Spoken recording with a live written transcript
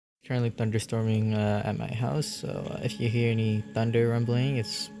currently thunderstorming at my house, so if you hear any thunder rumbling,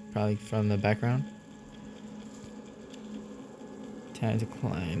 it's probably from the background. Time to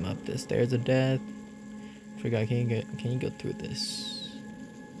climb up the stairs of death. Forgot, can you go through this?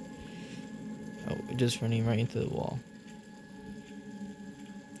 Oh, we're just running right into the wall.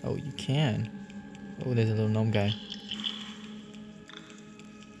 Oh, you can. Oh, there's a little gnome guy.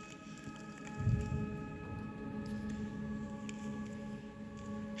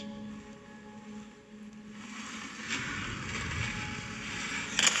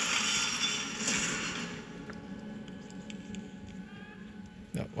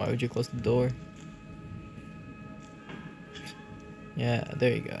 No, why would you close the door? Yeah,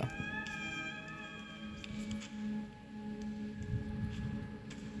 there you go.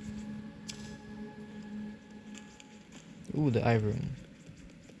 Ooh, the eye room.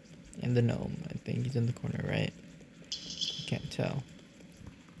 And the gnome. I think he's in the corner, right? I can't tell.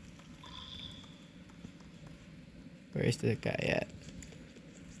 Where is the guy at?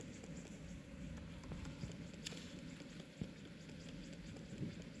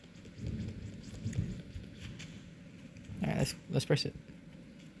 Alright, let's press it.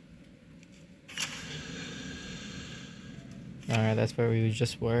 Alright, that's where we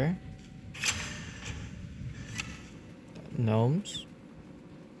just were. Gnomes.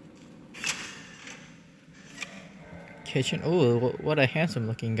 Kitchen. Oh, what a handsome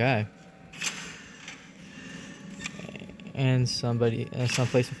looking guy. And somebody,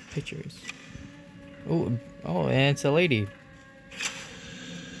 someplace with pictures. Oh, and it's a lady.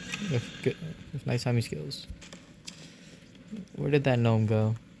 With nice timing skills. Where did that gnome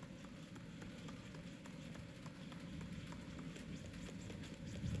go?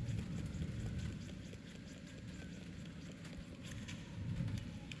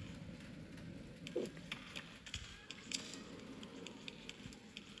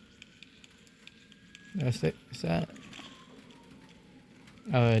 That's it. Is that?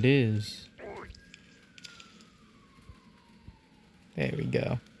 Oh, it is. There we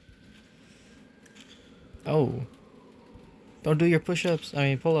go. Oh. Don't do your push-ups. I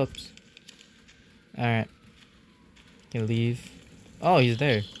mean, pull-ups. Alright. Can leave. Oh, he's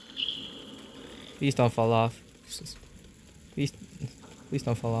there. Please don't fall off. Please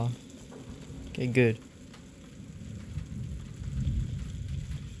don't fall off. Okay, good.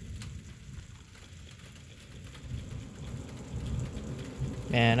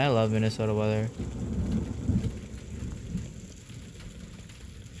 Man, I love Minnesota weather.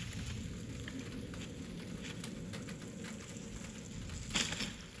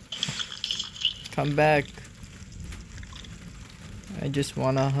 Come back. I just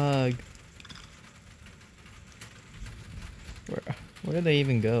want a hug. Where did they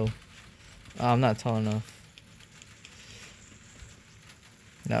even go? Oh, I'm not tall enough.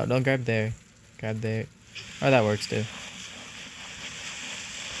 No, don't grab there. Grab there. Oh, that works too.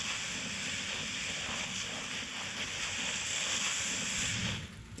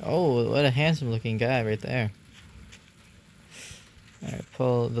 Oh, what a handsome looking guy right there. Alright,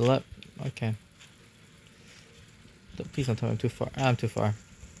 pull the left. Okay. Please don't tell me I'm too far. I'm too far.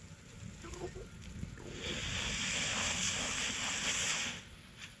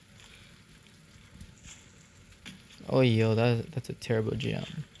 Oh, yo, that's a terrible jump.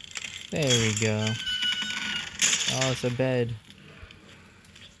 There we go. Oh, it's a bed.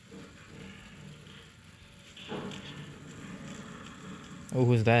 Oh,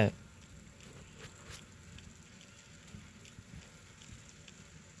 who's that?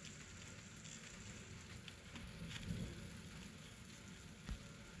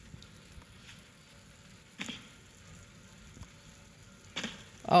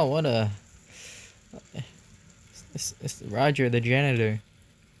 Oh, what a... It's Roger, the janitor.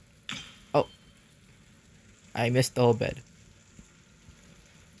 Oh. I missed the whole bed.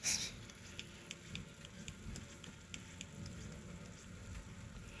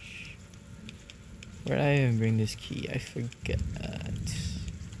 Where did I even bring this key? I forget.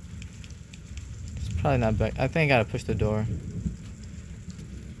 It's probably not back. I think I gotta push the door.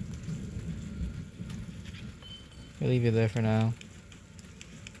 I'll leave you there for now.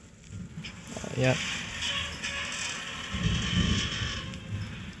 Yep.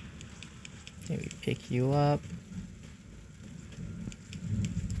 Maybe pick you up.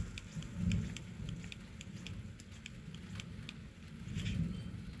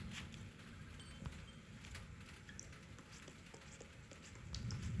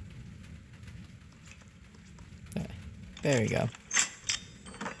 There we go.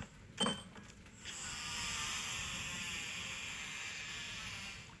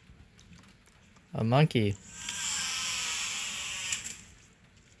 A monkey.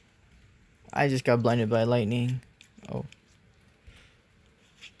 I just got blinded by lightning. Oh.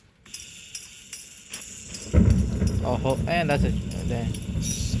 Oh, and that's a dang.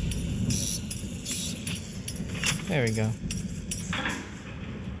 There we go.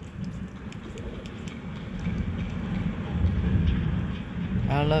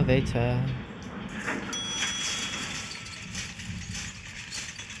 Elevator.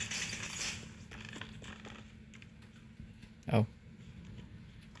 Oh.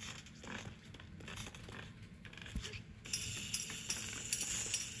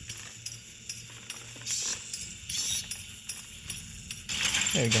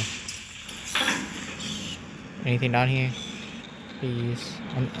 There we go. Anything down here? Please.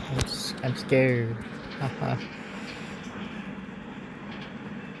 I'm scared. Haha.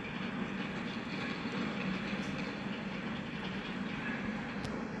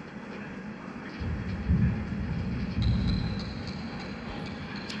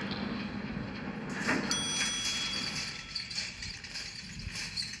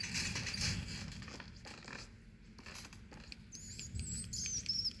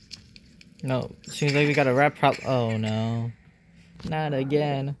 No, seems like we got a rat problem. Oh no. Not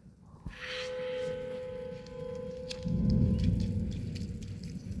again.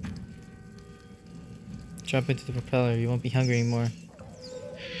 Jump into the propeller, you won't be hungry anymore.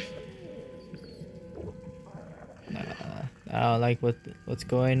 I don't like what's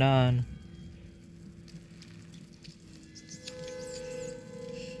going on.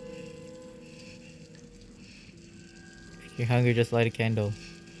 If you're hungry, just light a candle.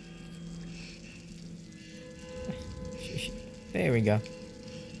 There we go.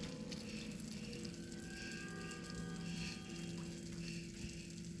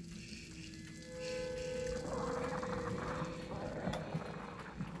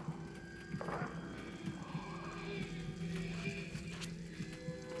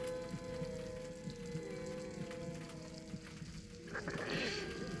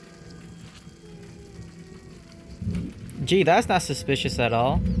 Gee, that's not suspicious at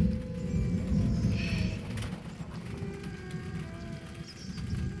all.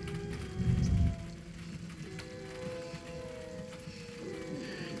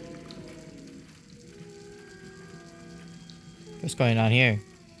 What's going on here?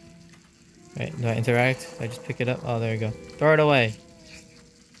 Wait, do I interact? I just pick it up? Oh, there we go. Throw it away.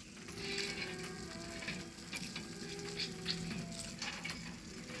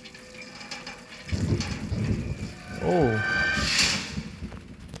 Oh.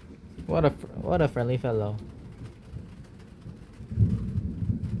 What a friendly fellow.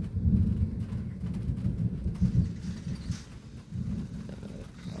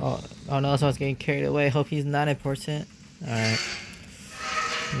 Oh no, someone's getting carried away. Hope he's not important. Alright.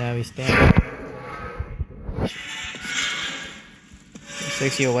 Now we stand.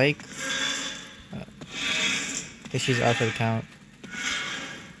 Is she awake? I think she's out for the count.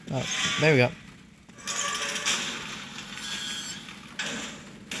 Oh, there we go.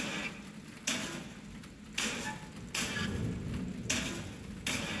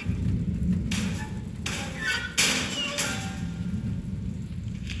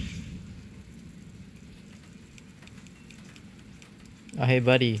 Oh, hey,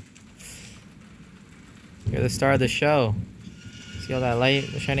 buddy. You're the star of the show. See all that light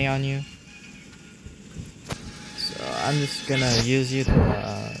shining on you? So I'm just gonna use you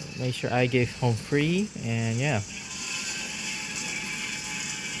to make sure I get home free, and yeah.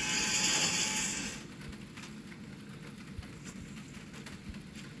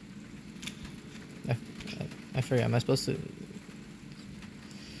 I forget. Am I supposed to?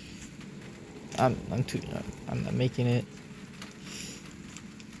 I'm not making it.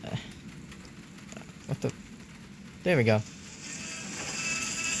 What the? There we go. I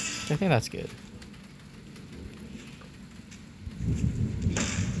think that's good.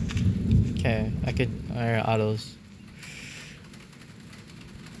 Okay, I could. Alright, autos.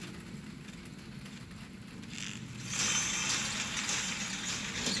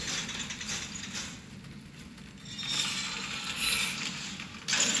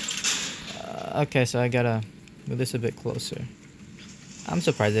 Okay, so I gotta move this a bit closer. I'm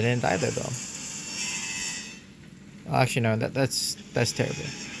surprised I didn't die there though. Oh, actually, no, that's terrible.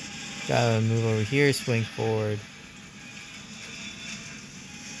 Gotta move over here, swing forward.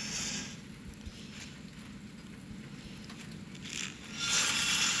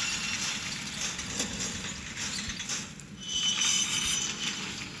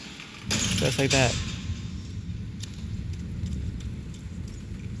 Just like that.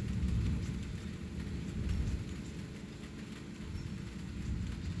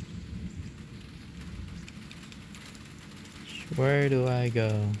 Where do I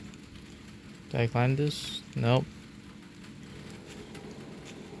go? Did I climb this? Nope.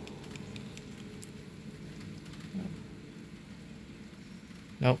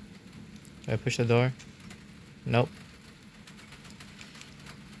 Nope. Did I push the door? Nope.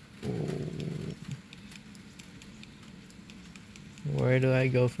 Ooh. Where do I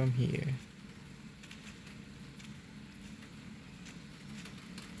go from here?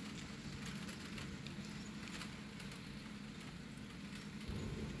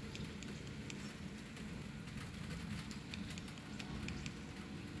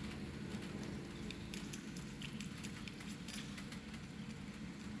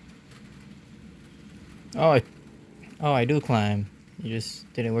 Oh, I do climb. You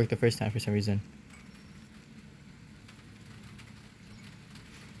just didn't work the first time for some reason.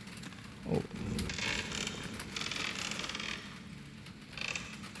 Oh.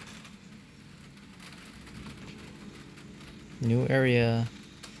 New area.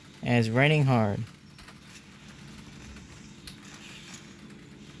 And it's raining hard.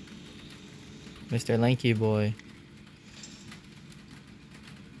 Mr. Lanky Boy.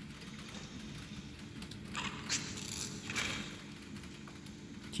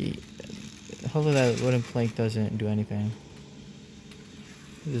 Gee, hopefully that wooden plank doesn't do anything.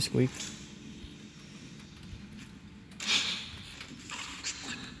 Does it squeak?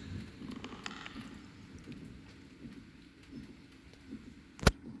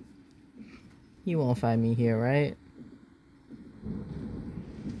 You won't find me here, right?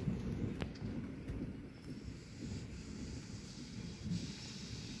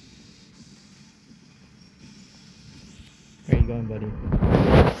 Where are you going, buddy?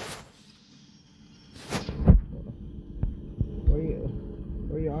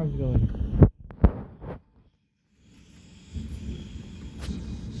 Where are your arms going?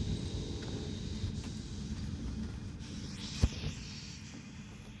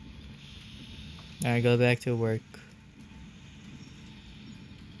 Alright, go back to work.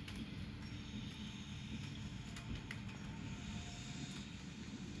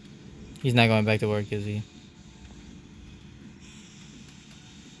 He's not going back to work, is he?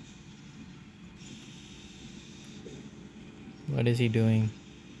 What is he doing?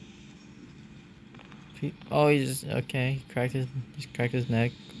 Oh, he's okay. He cracked his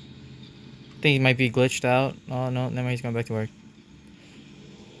neck. I think he might be glitched out. Oh no, never mind. He's going back to work.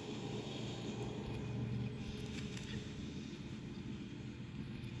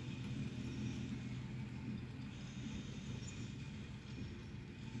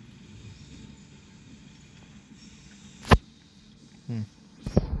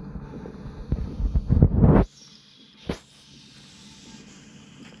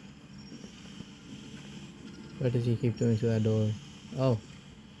 What does he keep doing to that door? Oh.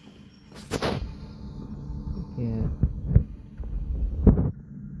 Yeah.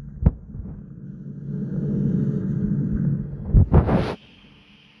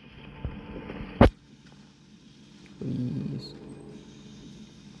 Please.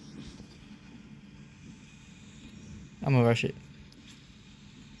 I'm gonna rush it.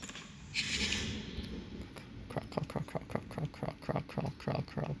 Crawl, crawl, crawl, crawl, crawl, crawl, crawl, crawl, crawl,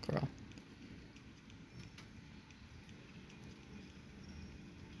 crawl, crawl.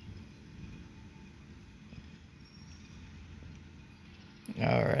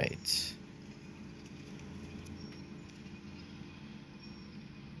 All right.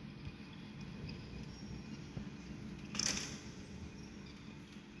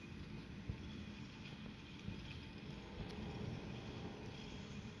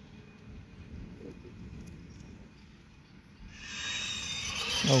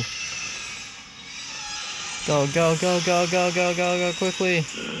 Oh. Go, go, go, go, go, go, go, go, quickly.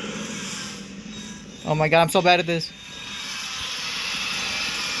 Oh my god, I'm so bad at this.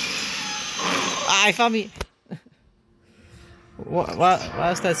 Ah, he found me.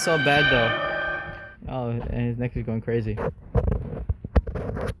 Why is that so bad though? Oh, and his neck is going crazy.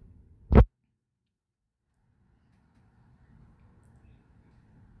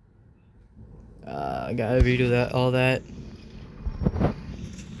 I gotta redo all that.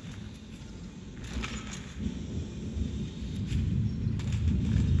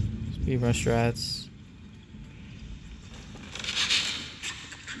 Speedrun strats.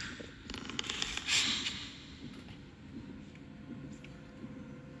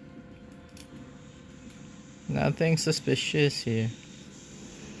 Nothing suspicious here.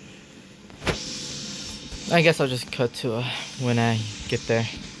 I guess I'll just cut to when I get there.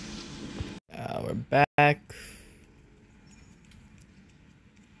 We're back.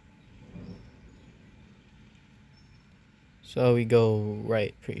 So we go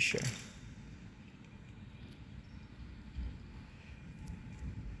right, pretty sure.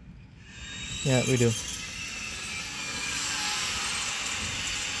 Yeah, we do.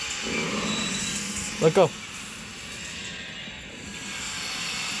 Let go.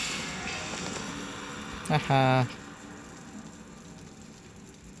 Haha.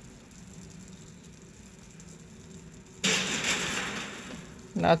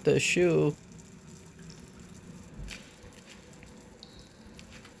 Not the shoe.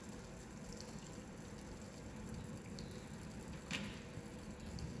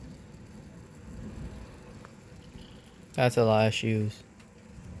 That's a lot of shoes.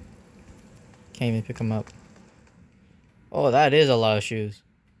 Can't even pick them up. Oh, that is a lot of shoes.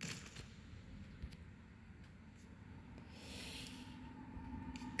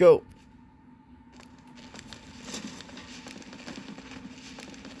 Go.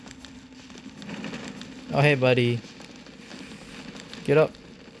 Oh, hey, buddy. Get up.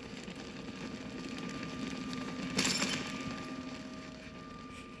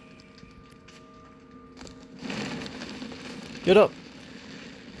 Get up.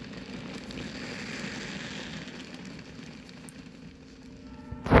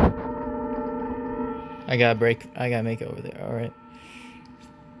 I gotta break. I gotta make it over there. All right.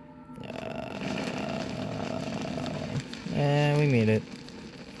 And we made it.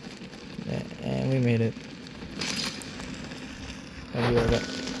 And we made it. I'll be right back.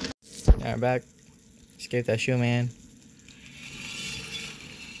 Alright, back. Escape that shoe, man.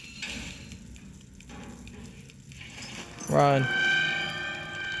 Run.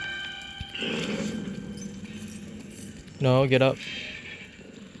 No, get up.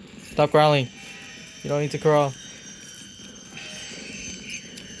 Stop crawling. You don't need to crawl.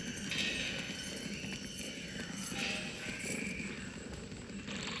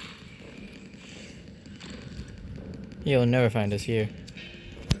 You'll never find us here.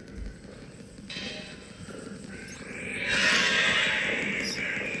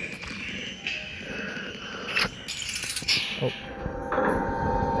 Oh.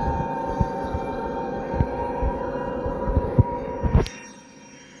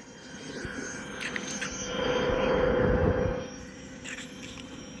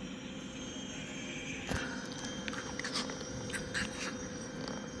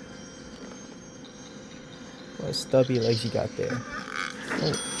 What stubby legs you got there?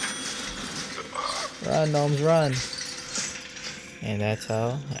 Oh. Run, gnomes, run. And that's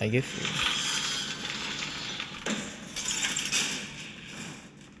how I get food.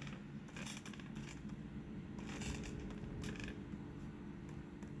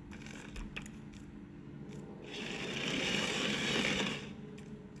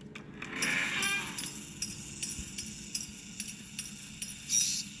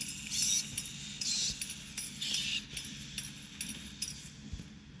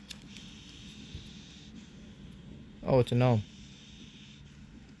 Oh, it's a gnome.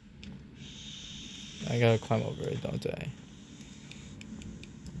 I gotta climb over it, don't I?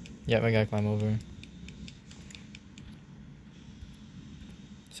 Yep, I gotta climb over.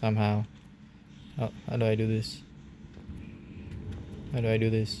 Somehow. How do I do this? How do I do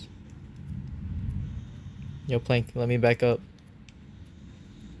this? Yo, Plank, let me back up.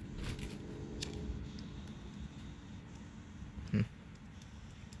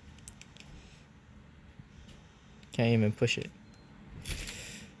 Can't even push it.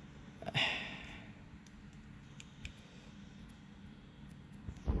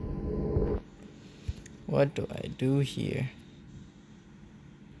 What do I do here?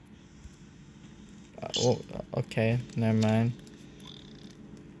 Oh, okay, never mind.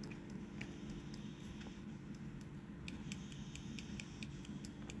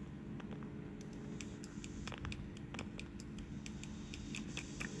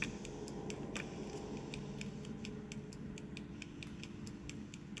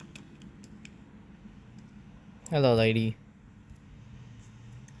 Hello, lady.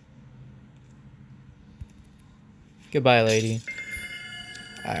 Goodbye, lady.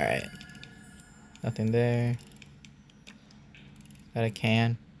 Alright. Nothing there. Got a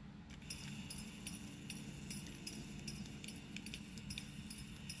can.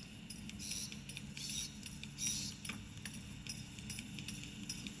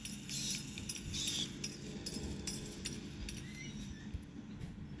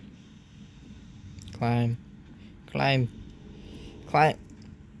 Climb. Climb. Climb.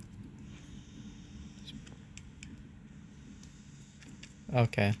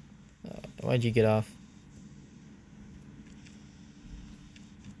 Okay. Why'd you get off?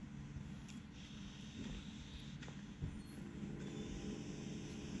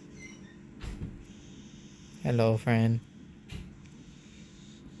 Hello, friend.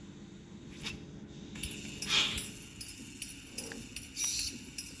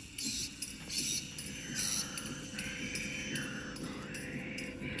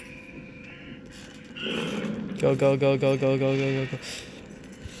 Go, go, go, go, go, go, go, go, go.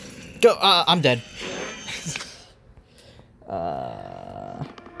 Go! I'm dead.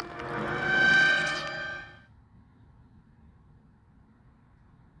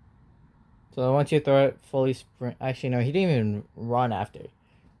 So once you throw it, fully sprint. Actually, no, he didn't even run after.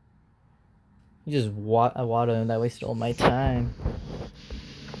 He just waddled him. That wasted all my time.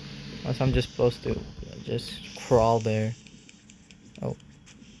 Unless I'm just supposed to just crawl there. Oh.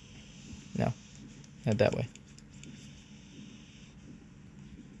 No. Not that way.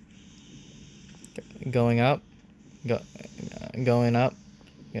 Going up. Going up.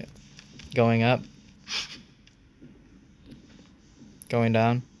 Yeah. Going up. Going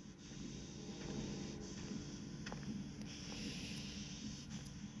down.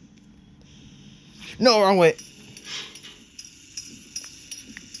 No, wrong way.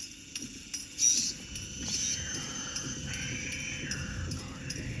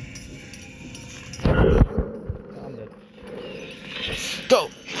 I'm dead. Go!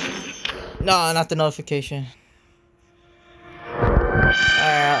 No, not the notification.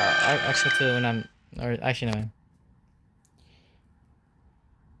 I'll show to when I'm... Or actually, no.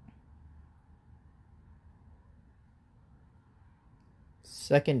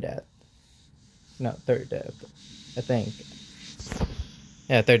 Second death. No, third death. I think.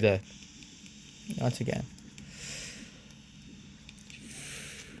 Yeah, third death. Once again.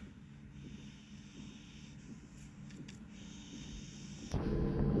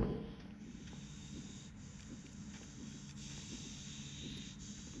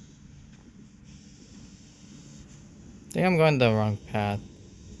 I think I'm going the wrong path.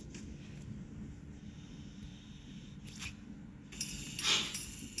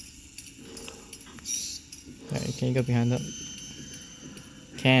 Alright, can you go behind that?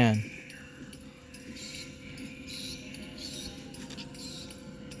 Can.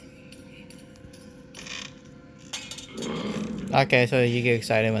 Okay, so you get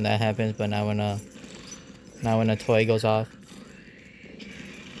excited when that happens, but not when a toy goes off.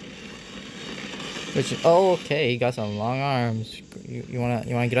 Which, oh, okay, he got some long arms. You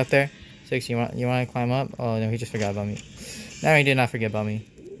wanna get up there? 6, you wanna climb up? Oh no, he just forgot about me. No, he did not forget about me.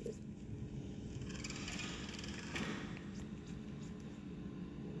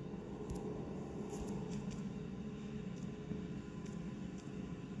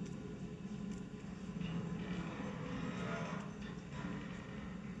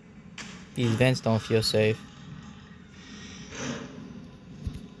 These vents don't feel safe.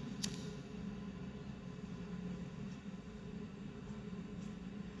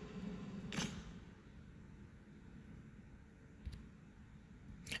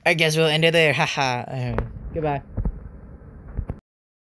 I guess we'll end it there. Haha. Goodbye.